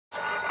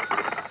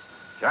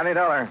Johnny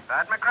Dollar.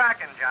 Pat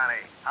McCracken, Johnny.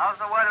 How's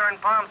the weather in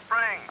Palm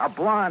Springs? A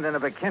blonde in a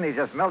bikini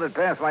just melted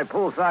past my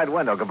poolside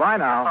window. Goodbye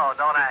now. Oh,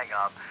 don't hang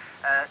up.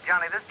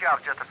 Johnny, this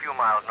job's just a few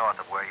miles north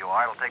of where you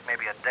are. It'll take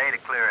maybe a day to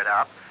clear it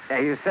up. Yeah,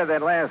 you said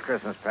that last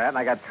Christmas, Pat, and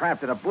I got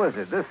trapped in a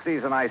blizzard. This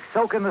season, I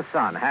soak in the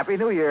sun. Happy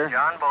New Year.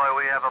 John, boy,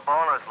 we have a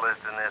bonus list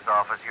in this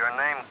office. Your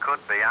name could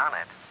be on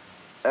it.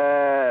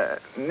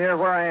 Near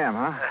where I am,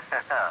 huh?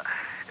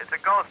 It's a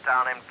ghost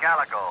town named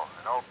Calico.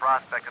 An old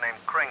prospector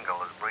named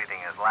Kringle is breathing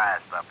his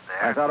last up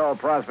there. I thought old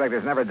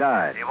prospectors never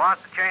died. He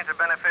wants to change the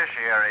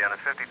beneficiary on his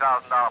 $50,000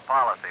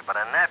 policy, but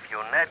a nephew,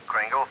 Ned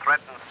Kringle,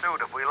 threatened suit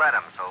if we let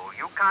him. So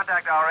you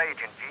contact our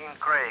agent, Gene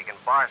Craig, in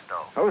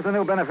Barstow. Who's the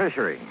new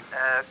beneficiary?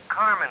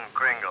 Carmen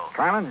Kringle.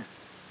 Carmen?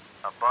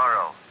 A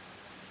burro.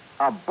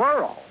 A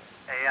burro?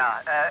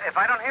 Yeah. If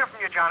I don't hear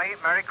from you, Johnny,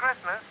 Merry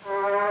Christmas.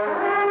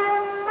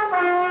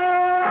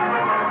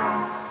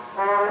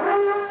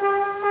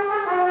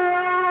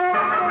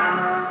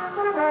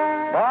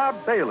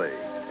 Bob Bailey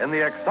in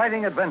the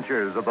exciting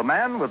adventures of the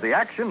man with the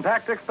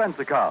action-packed expense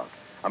account.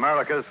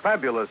 America's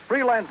fabulous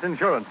freelance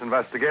insurance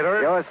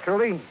investigator. Yours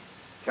truly,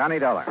 Johnny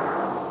Dollar.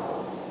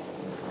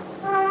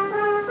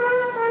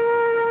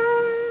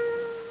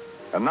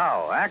 And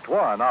now, Act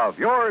One of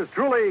yours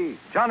truly,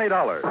 Johnny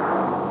Dollar.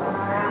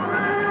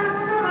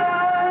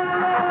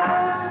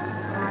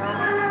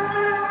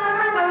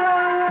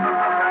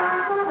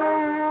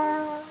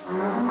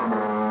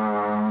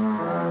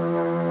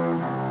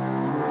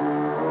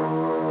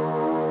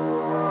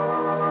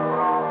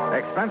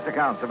 Expense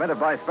account submitted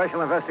by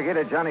Special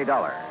Investigator Johnny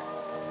Dollar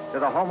to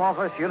the Home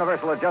Office,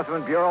 Universal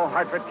Adjustment Bureau,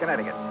 Hartford,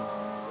 Connecticut.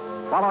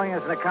 Following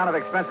is an account of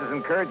expenses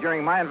incurred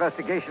during my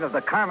investigation of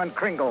the Carmen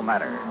Kringle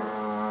matter.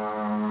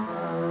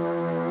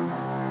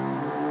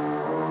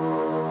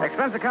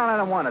 Expense account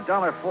item 1,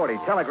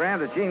 $1.40. Telegram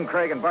to Gene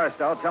Craig in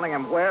Barstow telling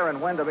him where and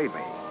when to meet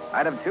me.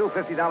 Item 2,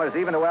 $50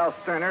 even to Al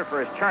Sterner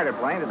for his charter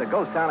plane to the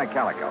ghost town of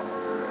Calico.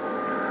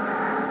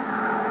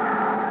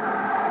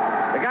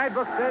 The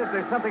guidebook says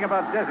there's something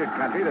about desert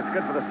country that's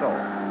good for the soul.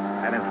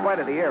 And in spite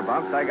of the air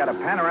bumps, I got a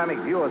panoramic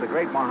view of the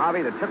great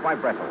Mojave that took my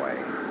breath away.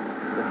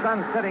 The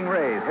sun's setting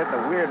rays hit the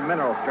weird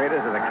mineral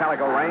stratas of the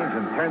Calico Range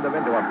and turned them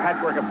into a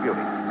patchwork of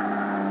beauty.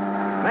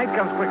 Night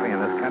comes quickly in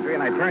this country,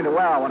 and I turned to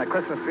Al when a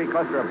Christmas tree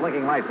cluster of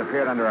blinking lights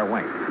appeared under our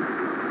wings.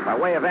 By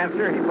way of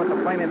answer, he put the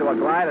plane into a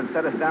glide and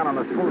set us down on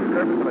the smooth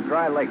surface of a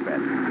dry lake bed.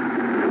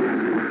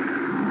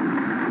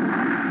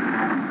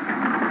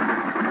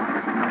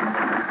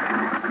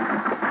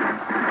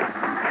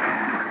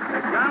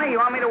 You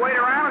want me to wait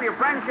around till your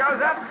friend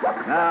shows up?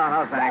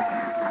 No, thanks.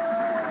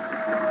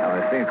 Well,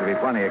 there seems to be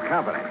plenty of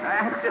company.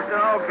 That's just an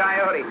old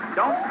coyote.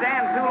 Don't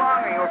stand too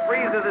long or you'll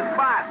freeze to the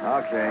spot.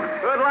 Okay.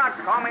 Good luck.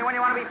 Call me when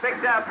you want to be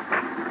picked up.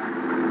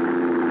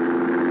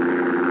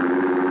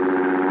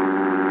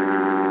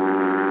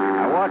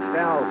 I watched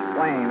Al's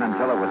plane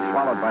until it was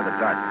swallowed by the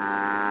darkness.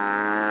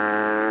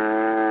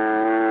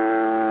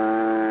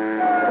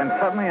 Then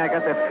suddenly I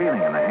got that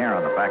feeling in the hair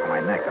on the back of my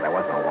neck that I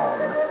wasn't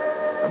alone.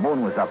 The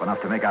moon was up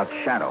enough to make out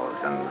shadows,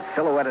 and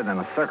silhouetted in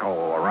a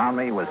circle around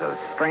me was a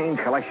strange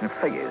collection of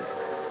figures.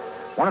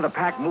 One of the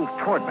pack moved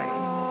toward me,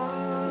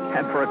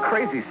 and for a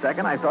crazy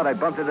second, I thought I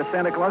bumped into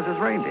Santa Claus's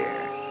reindeer.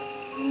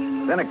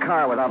 Then a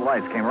car without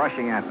lights came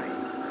rushing at me.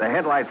 The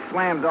headlights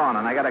slammed on,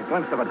 and I got a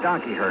glimpse of a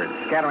donkey herd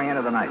scattering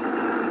into the night.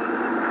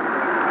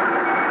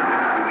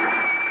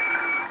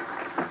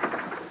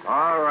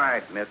 All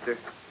right, mister.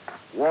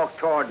 Walk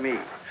toward me,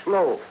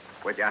 slow,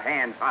 with your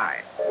hands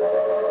high.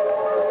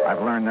 I've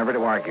learned never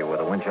to argue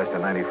with a Winchester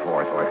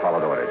 94, so I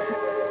followed orders.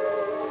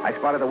 I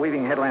spotted the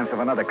weaving headlamps of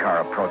another car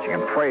approaching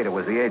and prayed it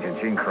was the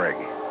agent, Gene Craig.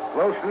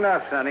 Close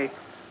enough, Sonny.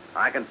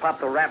 I can pop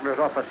the rattlers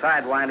off a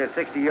sidewind at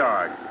 60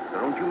 yards,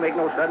 so don't you make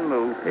no sudden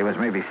move. He was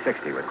maybe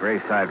 60 with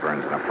gray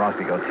sideburns and a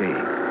frosty goatee.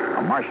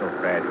 A marshal's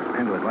badge was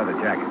pinned to his leather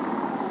jacket.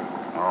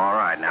 All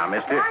right, now,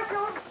 mister.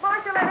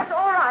 Marshal, that's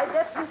all right.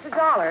 That's Mr.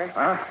 Dollar.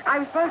 Huh? I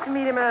was supposed to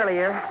meet him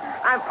earlier.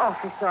 I'm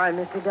awfully sorry,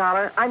 Mr.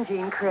 Dollar. I'm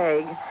Gene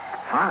Craig.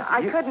 Huh?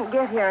 I couldn't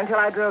get here until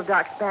I drove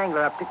Doc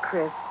Spangler up to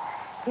Chris.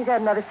 He's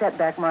had another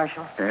setback,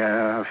 Marshal.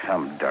 Yeah,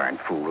 some darn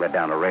fool let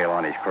down a rail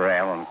on his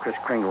corral, and Chris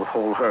Kringle's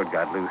whole herd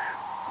got loose.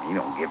 He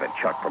don't give a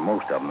chuck for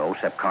most of them, though,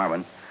 except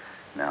Carmen.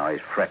 Now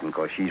he's fretting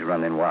because she's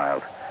running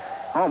wild.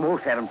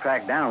 Almost had him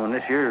tracked down when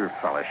this here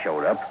fella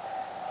showed up.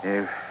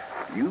 If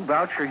you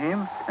vouch for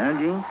him, huh,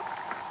 Gene?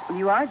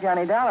 You are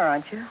Johnny Dollar,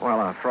 aren't you? Well,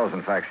 a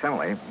frozen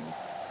facsimile.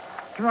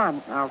 Come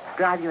on, I'll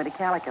drive you into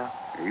Calico.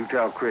 You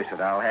tell Chris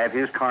that I'll have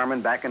his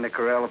Carmen back in the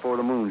corral before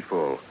the moon's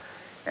full.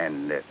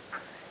 And,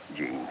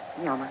 Gene.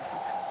 Yeah,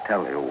 Marshal.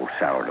 Tell the old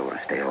sourdough to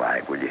stay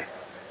alive, will you?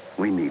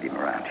 We need him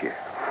around here.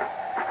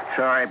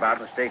 Sorry about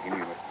mistaking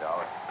you, Mr.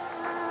 Dollar.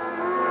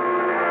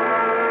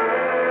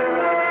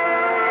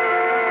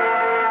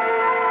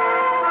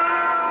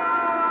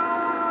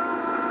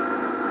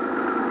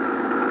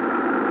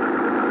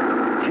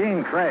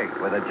 Gene Craig,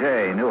 with a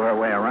J, knew her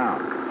way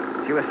around.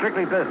 She was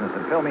strictly business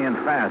and filled me in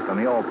fast on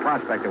the old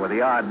prospector with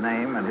the odd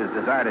name and his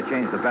desire to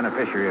change the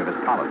beneficiary of his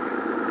policy.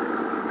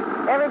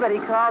 Everybody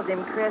calls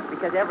him Chris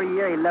because every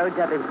year he loads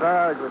up his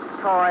burros with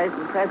toys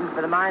and presents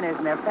for the miners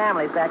and their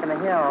families back in the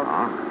hills.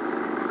 Oh?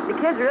 The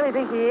kids really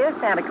think he is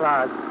Santa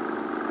Claus.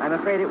 I'm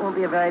afraid it won't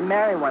be a very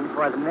merry one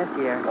for them this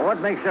year. Well,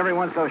 what makes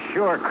everyone so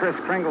sure Chris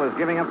Kringle is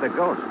giving up the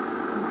ghost?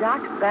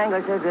 Doc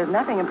Spangler says there's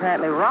nothing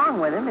apparently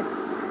wrong with him.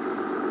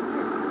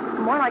 It's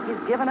more like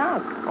he's given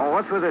up. Oh,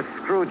 what's with this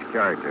Scrooge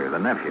character, the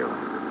nephew?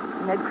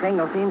 Ned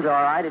Kringle seems all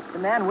right. It's the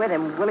man with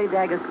him, Willie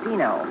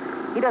D'Agostino.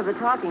 He does the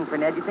talking for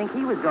Ned. You'd think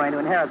he was going to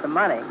inherit the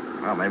money.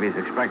 Well, maybe he's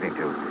expecting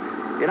to.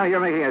 You know, you're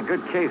making a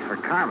good case for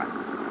Carmen.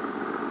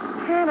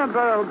 Can a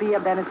burro be a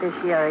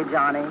beneficiary,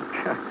 Johnny?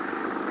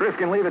 Chris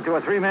can leave it to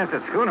a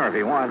three-masted schooner if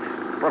he wants,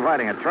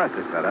 providing a trust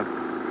is set up.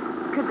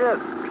 Could the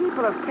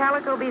people of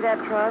Calico be that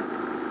trust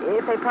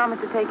if they promise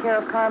to take care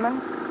of Carmen?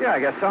 Yeah,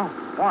 I guess so.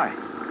 Why?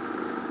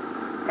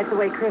 That's the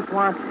way Chris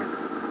wants it.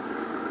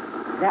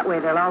 That way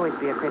there'll always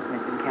be a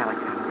Christmas in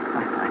Calico.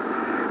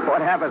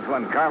 What happens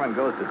when Carmen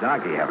goes to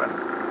donkey heaven?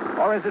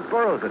 Or is it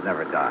burros that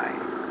never die?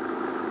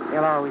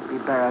 There'll always be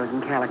burros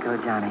in Calico,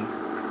 Johnny.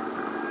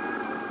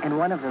 And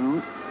one of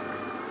them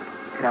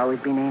could always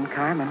be named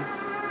Carmen.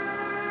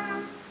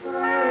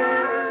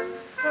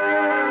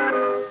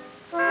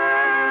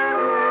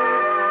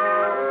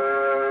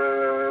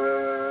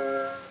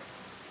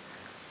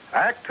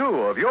 Act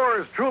two of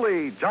yours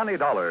truly, Johnny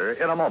Dollar,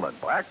 in a moment.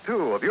 Act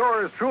two of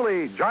yours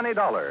truly, Johnny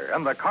Dollar,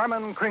 and the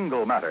Carmen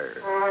Kringle matter.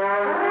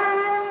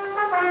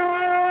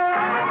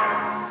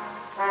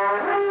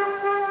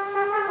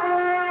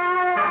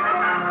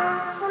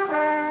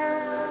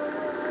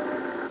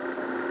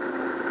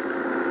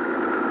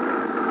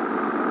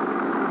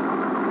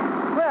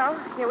 Well,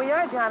 here we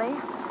are, Johnny.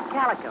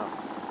 Calico,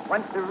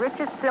 once the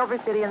richest silver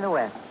city in the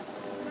West.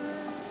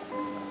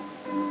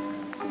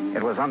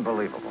 It was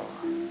unbelievable.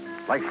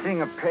 Like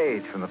seeing a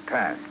page from the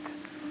past.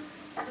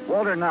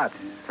 Walter Knott,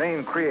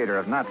 famed creator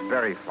of Knott's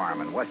Berry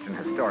Farm and Western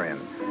historian,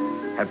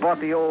 had bought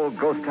the old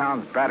ghost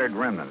town's battered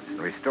remnants and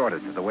restored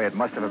it to the way it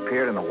must have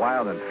appeared in the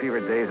wild and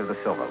fevered days of the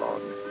Silver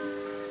Lode.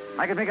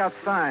 I could make out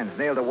signs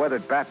nailed to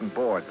weathered batten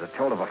boards that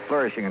told of a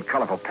flourishing and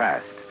colorful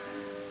past.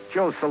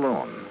 Joe's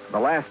Saloon, The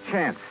Last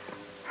Chance,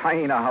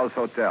 Hyena House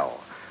Hotel,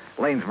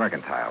 Lane's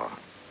Mercantile,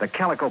 the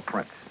Calico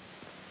Prince.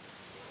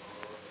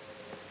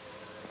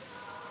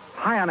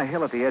 High on a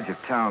hill at the edge of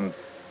town,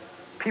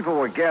 people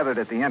were gathered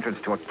at the entrance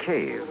to a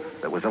cave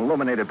that was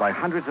illuminated by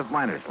hundreds of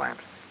miners'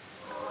 lamps.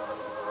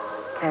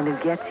 And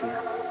it gets you,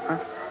 huh?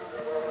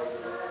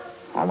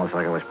 Almost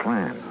like it was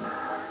planned.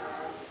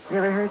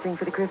 They're rehearsing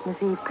for the Christmas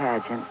Eve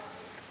pageant.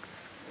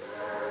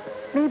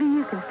 Maybe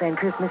you can spend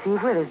Christmas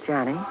Eve with us,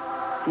 Johnny,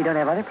 if you don't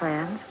have other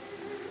plans.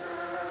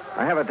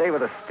 I have a day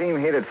with a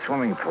steam-heated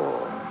swimming pool.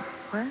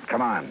 What?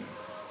 Come on.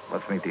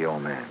 Let's meet the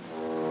old man.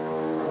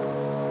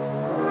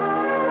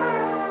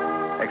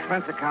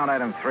 Expense account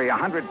item 3,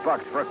 $100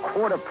 for a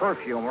quart of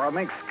perfume or a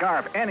mink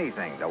scarf,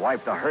 anything to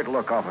wipe the hurt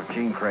look off of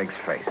Jean Craig's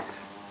face.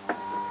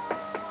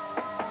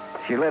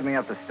 She led me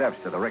up the steps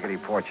to the rickety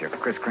porch of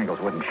Chris Kringle's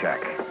wooden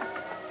shack.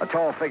 A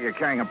tall figure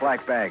carrying a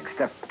black bag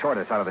stepped toward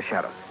us out of the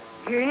shadows.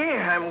 Jeannie,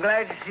 I'm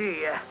glad to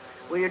see you.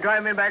 Will you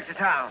drive me back to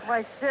town?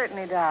 Why,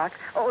 certainly, Doc.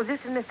 Oh, this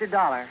is Mr.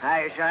 Dollar.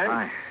 Hi, son.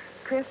 Hi.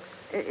 Chris,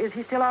 is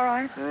he still all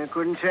right? I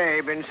couldn't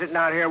say. Been sitting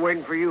out here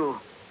waiting for you.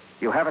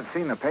 You haven't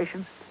seen the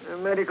patient? The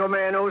medical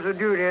man owes a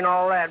duty and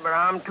all that, but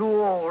I'm too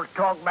old to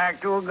talk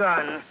back to a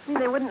gun.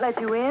 They wouldn't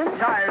let you in?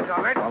 Tired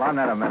of it. Well, I'm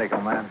not a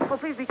medical man. Oh,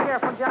 please be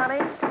careful,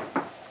 Johnny.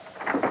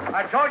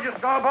 I told you,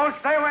 Stallbone,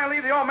 stay away and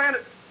leave the old man.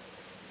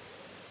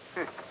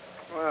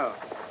 Well,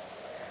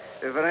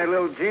 if it ain't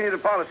little Jeannie, the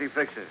policy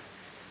fixer.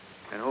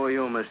 And who are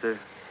you, mister?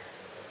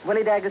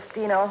 Willie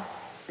D'Agostino.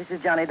 This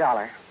is Johnny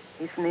Dollar.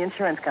 He's from the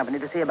insurance company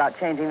to see about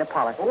changing the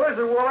policy. Who is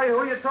it, Wooly? Who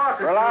are you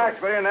talking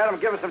Relax, will you, and let him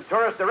give us some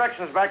tourist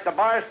directions back to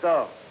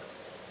Barstow.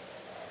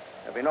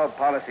 There'll be no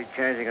policy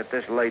changing at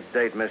this late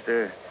date,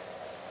 mister.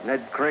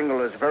 Ned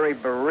Kringle is very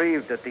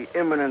bereaved at the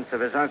imminence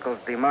of his uncle's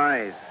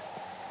demise.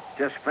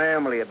 Just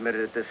family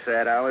admitted at this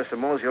sad hour, so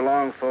mosey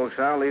along, folks.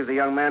 I'll leave the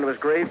young man to his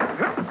grief.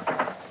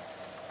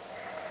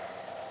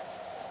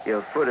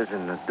 Your foot is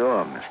in the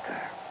door,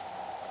 mister.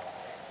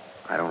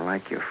 I don't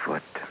like your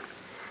foot,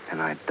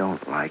 and I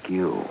don't like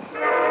you.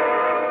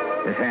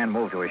 His hand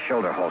moved to his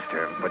shoulder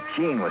holster, but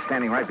Jean was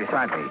standing right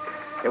beside me.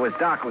 It was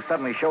Doc who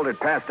suddenly shouldered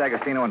past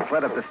D'Agostino and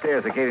fled up the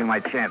stairs that gave him my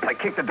chance. I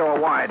kicked the door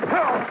wide.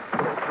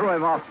 Threw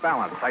him off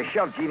balance. I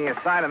shoved Jeannie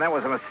aside, and that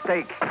was a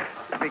mistake.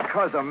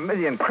 Because a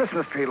million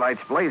Christmas tree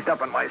lights blazed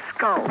up in my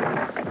skull.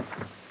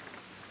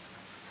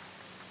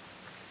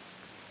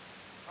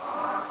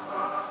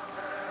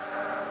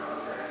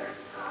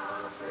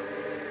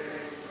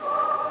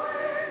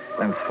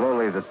 Then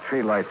slowly the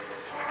tree lights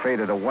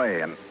faded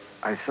away, and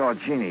I saw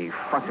Jeannie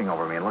fussing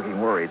over me and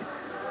looking worried.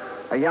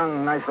 A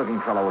young, nice-looking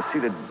fellow was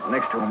seated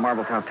next to a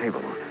marble-top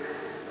table.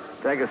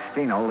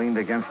 D'Agostino leaned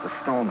against the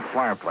stone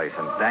fireplace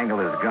and dangled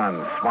his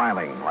gun,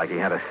 smiling like he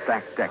had a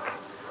stacked deck.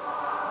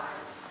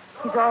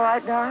 He's all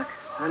right, Doc?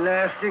 A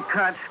nasty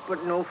cut,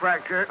 but no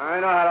fracture. I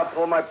know how to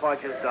pull my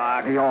punches,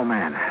 Doc. The old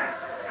man.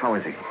 How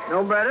is he?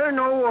 No better,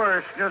 no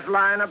worse. Just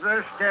lying up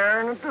there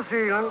staring at the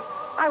ceiling.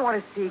 I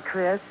want to see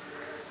Chris.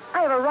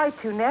 I have a right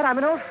to, Ned. I'm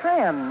an old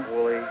friend.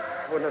 Wooly,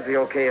 wouldn't it be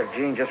okay if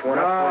Gene just went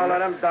up to him? No,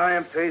 let him die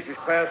in peace. He's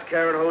past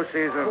carrot hoe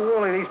season.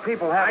 Wooly, these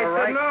people have a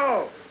right. I said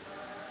no.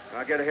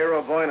 I'll get a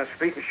hero boy on his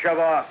feet and shove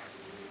off.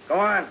 Go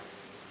on.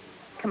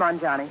 Come on,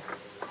 Johnny.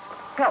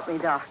 Help me,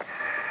 Doc.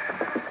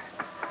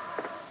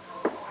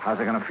 How's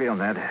it going to feel,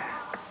 Ned?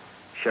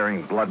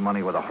 Sharing blood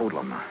money with a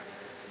hoodlum.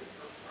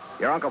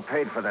 Your uncle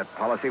paid for that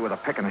policy with a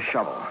pick and a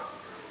shovel.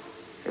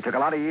 It took a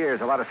lot of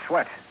years, a lot of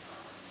sweat.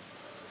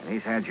 And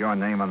he's had your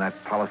name on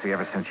that policy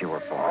ever since you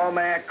were born. Oh,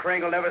 man,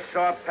 Kringle never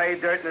saw pay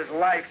dirt in his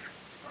life.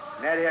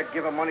 Ned here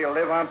give him money to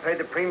live on, paid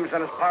the premiums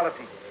on his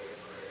policy.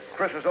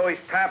 Chris was always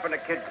tapping the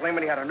kid,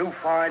 claiming he had a new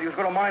find. He was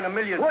going to mine $1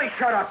 million. Wait,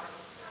 shut up.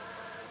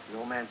 The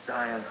old man's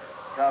dying.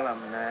 Tell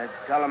him, Ned.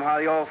 Tell him how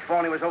the old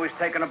phony was always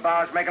taking the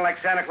bows, making like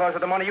Santa Claus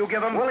with the money you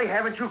give him. Willie,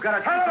 haven't you got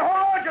a... Tell him who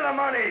owed you the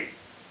money!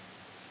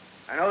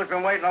 I know he's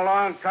been waiting a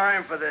long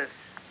time for this.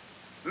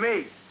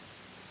 Me.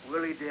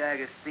 Willie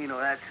D'Agostino,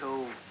 that's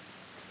who.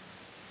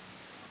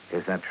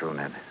 Is that true,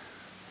 Ned?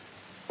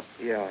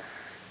 Yeah.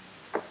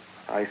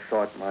 I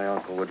thought my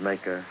uncle would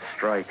make a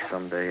strike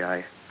someday.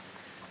 I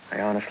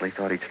honestly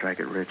thought he'd strike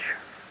it rich.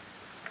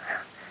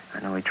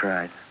 I know he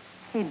tried.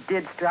 He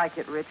did strike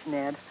it rich,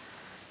 Ned.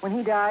 When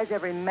he dies,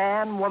 every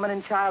man, woman,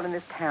 and child in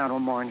this town will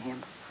mourn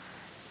him.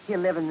 He'll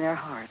live in their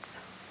hearts.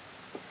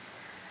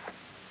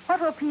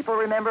 What will people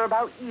remember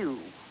about you,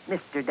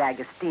 Mr.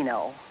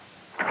 D'Agostino?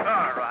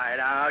 All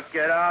right,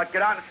 get out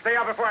and stay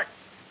out before I...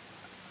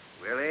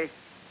 Willie,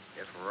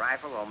 this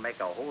rifle will make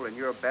a hole in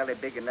your belly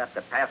big enough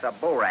to pass a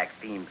borax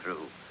beam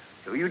through.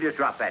 So you just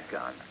drop that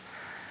gun.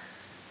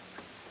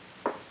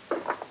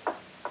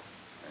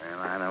 Well,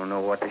 I don't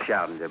know what the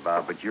shouting's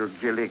about, but you're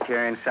guilty of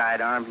carrying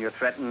sidearms and you're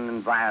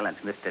threatening violence,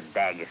 Mr.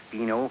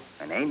 D'Agostino.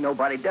 And ain't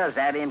nobody does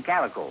that in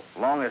Calico,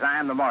 long as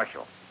I'm the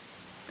marshal.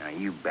 Now,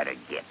 you better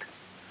get.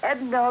 Ed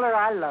Noller,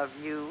 I love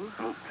you.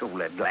 So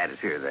let Gladys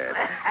hear that.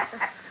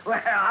 Well,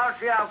 I'll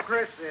see how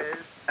Chris is.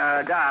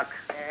 Doc,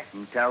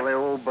 you tell the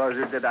old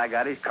buzzard that I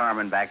got his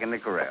Carmen back in the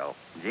corral.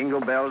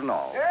 Jingle bells and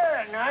all.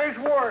 Yeah, nice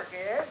work,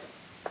 Ed.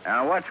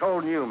 Now, what's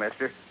holding you,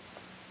 mister?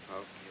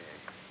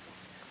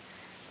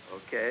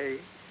 Okay.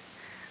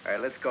 All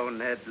right, let's go,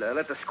 Ned.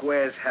 Let the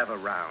squares have a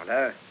round,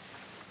 huh?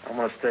 I'm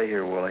going to stay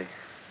here, Willie.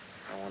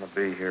 I want to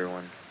be here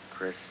when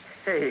Chris...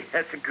 Hey,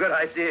 that's a good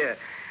idea.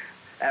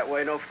 That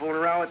way, no fooling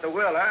around with the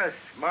will, huh?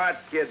 Smart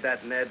kid,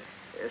 that Ned.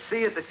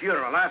 See you at the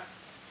funeral, huh?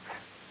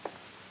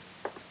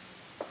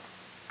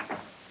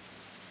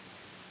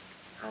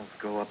 I'll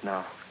go up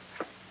now.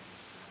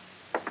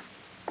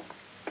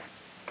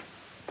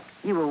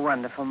 You were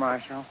wonderful,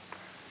 Marshal.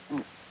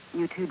 And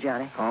you too,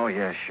 Johnny. Oh,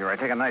 yeah, sure. I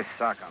take a nice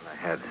sock on the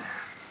head.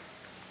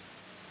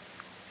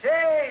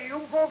 Say,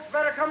 you folks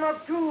better come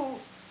up, too.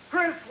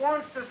 Chris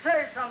wants to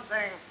say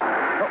something.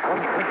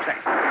 Oh, wait a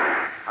second.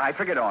 I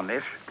figured on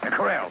this. The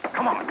corral.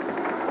 Come on.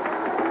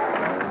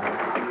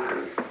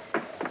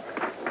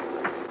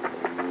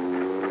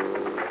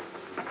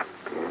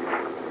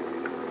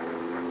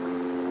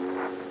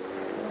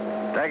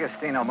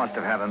 D'Agostino must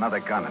have had another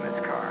gun in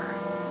his car.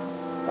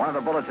 One of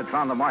the bullets had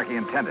found the mark he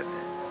intended.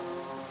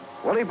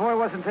 Willie Boy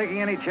wasn't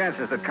taking any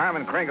chances that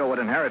Carmen Kringle would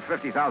inherit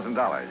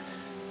 $50,000.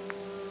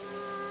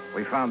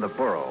 We found the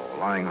burro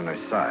lying on her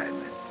side,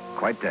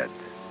 quite dead.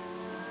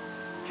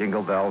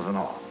 Jingle bells and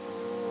all.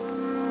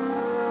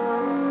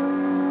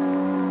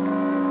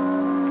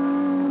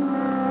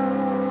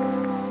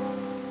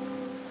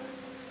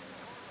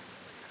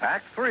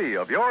 Act 3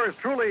 of yours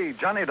truly,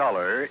 Johnny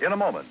Dollar, in a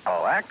moment.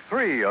 Oh, Act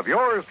 3 of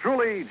yours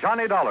truly,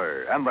 Johnny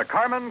Dollar, and the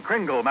Carmen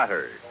Kringle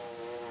matter.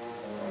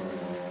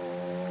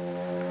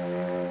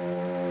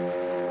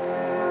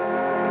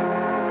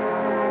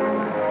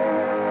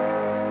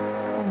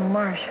 Oh,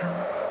 Marshal.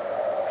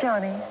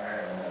 Johnny,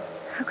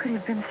 how could he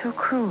have been so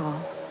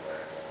cruel?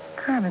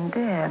 Carmen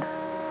dead.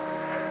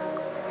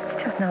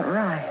 It's just not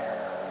right.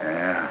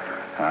 Yeah,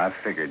 I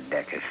figured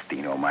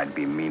D'Agostino might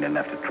be mean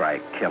enough to try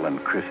killing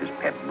Chris's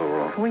pet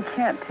burro. We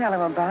can't tell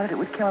him about it. It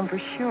would kill him for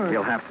sure.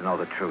 You'll have to know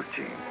the truth,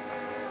 Gene.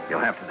 You'll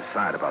have to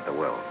decide about the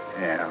will.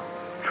 Yeah,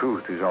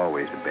 truth is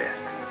always the best.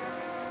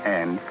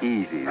 And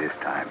easy this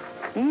time.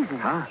 Easy?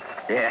 Huh?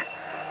 Yeah,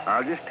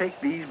 I'll just take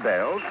these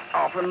bells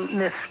off of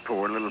this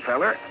poor little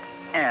feller,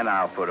 and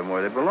I'll put them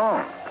where they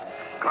belong.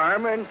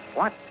 Carmen?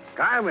 What?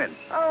 Carmen?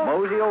 Oh.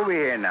 Mosey over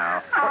here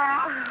now.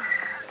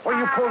 Well,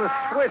 you pulled a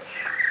switch.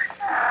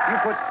 You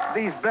put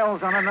these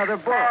bells on another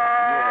burro.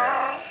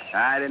 Yeah.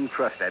 I didn't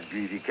trust that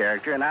greasy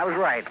character, and I was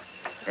right.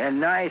 And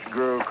nice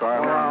girl,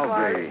 Carmen.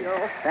 I'll be.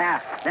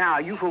 Now,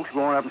 you folks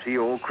going up and see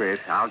old Chris.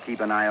 I'll keep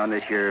an eye on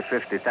this here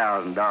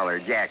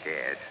 $50,000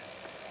 jackass.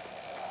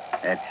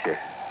 That's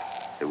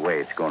the way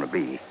it's going to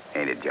be,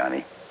 ain't it,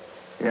 Johnny?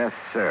 Yes,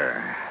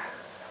 sir.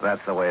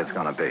 That's the way it's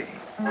going to be.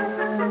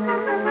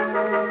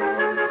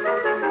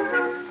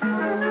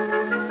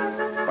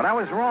 But I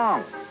was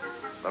wrong.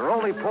 The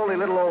roly-poly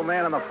little old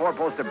man on the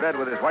four-poster bed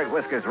with his white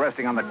whiskers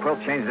resting on the quilt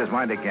changed his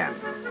mind again.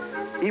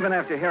 Even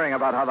after hearing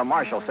about how the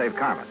marshal saved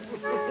Carmen.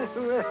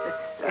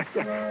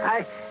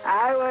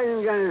 I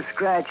wasn't going to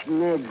scratch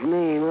Ned's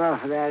name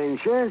off of that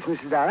insurance,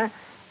 Mr. Dollar.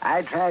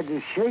 I tried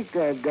to shake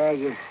that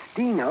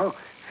D'Agostino,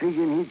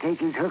 figuring he'd take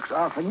his hooks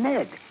off of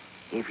Ned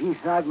if he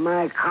thought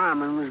my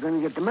Carmen was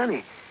going to get the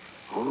money.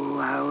 Oh,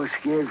 I was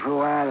scared for a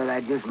while that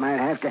I just might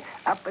have to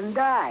up and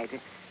die to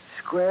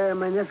square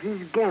my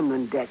nephew's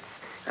gambling debts.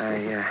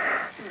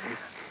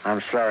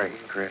 I'm sorry,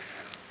 Chris.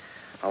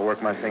 I'll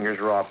work my fingers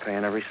raw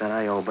paying every cent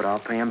I owe, but I'll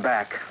pay him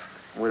back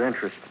with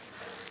interest.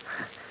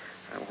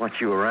 I want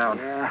you around.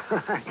 Yeah.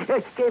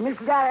 Hey,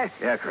 Mr. Dollar.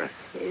 Yeah, Chris.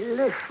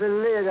 Lift the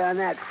lid on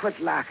that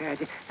footlocker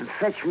and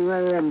fetch me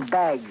one of them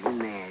bags in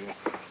there.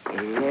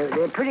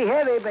 They're pretty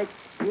heavy, but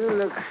you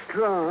look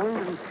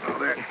strong. Well,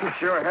 they're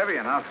sure heavy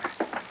enough.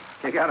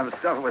 You got them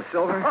stuffed with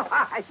silver?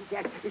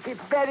 It's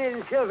better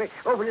than silver.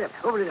 Open it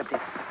up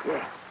there.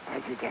 Yeah,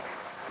 that's it there.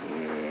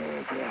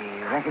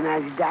 Yeah,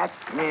 recognize that?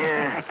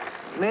 Yeah.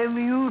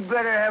 Maybe you'd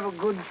better have a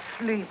good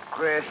sleep,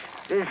 Chris.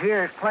 This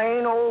here's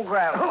plain old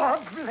gravel. Oh,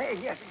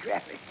 plain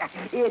gravel.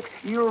 It's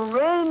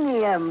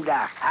uranium,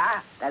 Doc.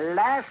 Huh? The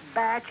last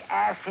batch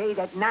assayed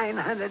at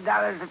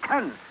 $900 a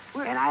ton.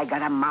 And I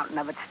got a mountain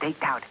of it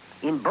staked out.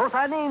 In both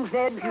our names,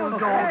 Ned. You don't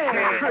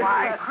care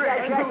why,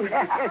 Chris.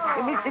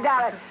 Mr.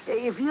 Dollar,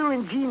 if you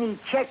and Jeannie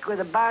check with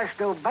the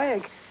Barstow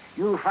Bank,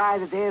 you'll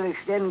find that they'll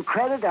extend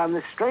credit on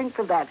the strength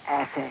of that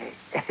assay.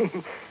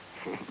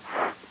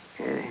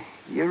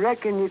 You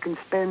reckon you can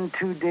spend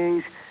 2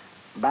 days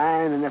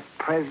buying enough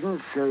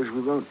presents so as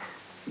we won't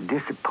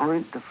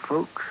disappoint the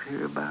folks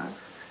hereabouts?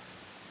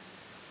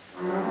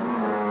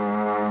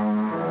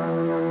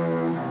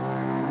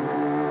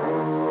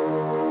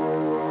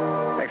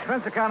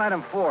 Expense account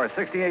item 4,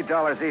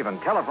 $68 even.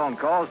 Telephone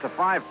calls to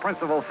 5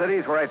 principal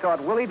cities where I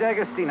thought Willie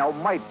D'Agostino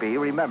might be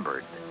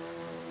remembered.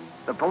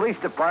 The police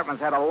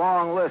departments had a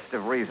long list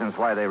of reasons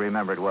why they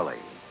remembered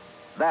Willie.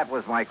 That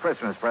was my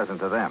Christmas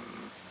present to them.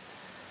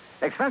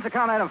 Expense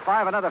account item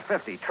 5, another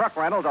 $50. Truck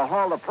rental to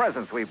haul the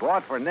presents we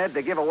bought for Ned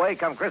to give away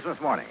come Christmas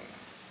morning.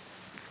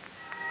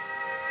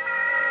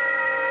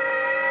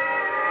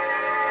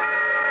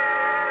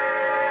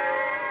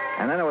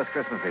 And then it was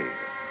Christmas Eve.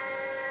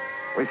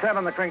 We sat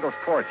on the Kringle's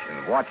porch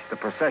and watched the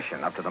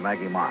procession up to the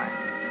Maggie mine.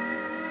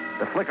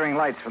 The flickering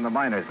lights from the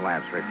miners'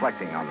 lamps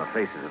reflecting on the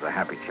faces of the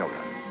happy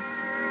children.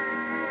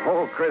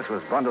 Old Chris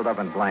was bundled up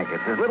in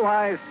blankets, his little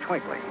eyes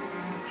twinkling,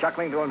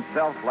 chuckling to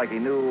himself like he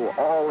knew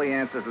all the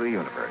answers to the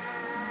universe.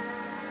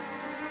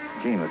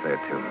 Jean was there,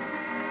 too.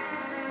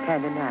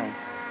 Kind of nice.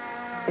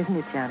 Isn't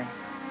it, Johnny?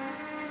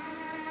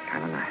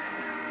 Kind of nice.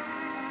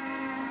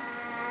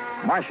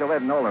 Marshal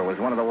Ed Noller was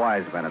one of the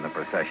wise men in the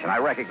procession. I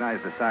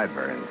recognized the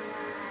sideburns.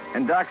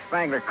 And Doc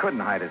Spangler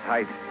couldn't hide his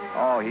height.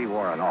 Oh, he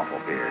wore an awful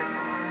beard.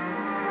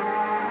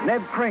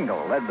 Ned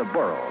Kringle led the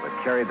burro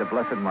that carried the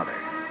Blessed Mother.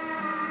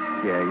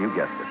 Yeah, you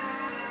guessed it.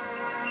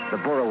 The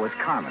burro was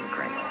Carmen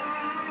Kringle.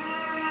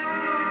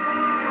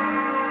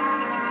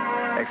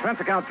 Expense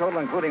account total,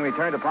 including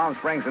return to Palm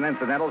Springs and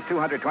incidentals,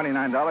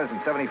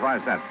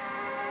 $229.75.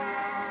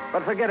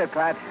 But forget it,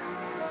 Pat.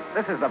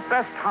 This is the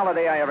best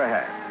holiday I ever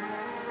had.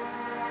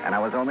 And I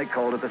was only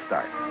cold at the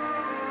start.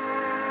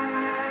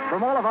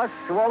 From all of us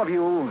to all of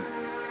you,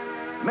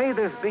 may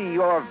this be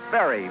your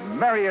very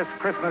merriest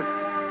Christmas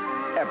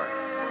ever.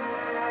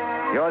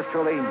 Yours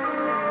truly,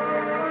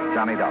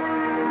 Johnny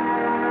Dollar.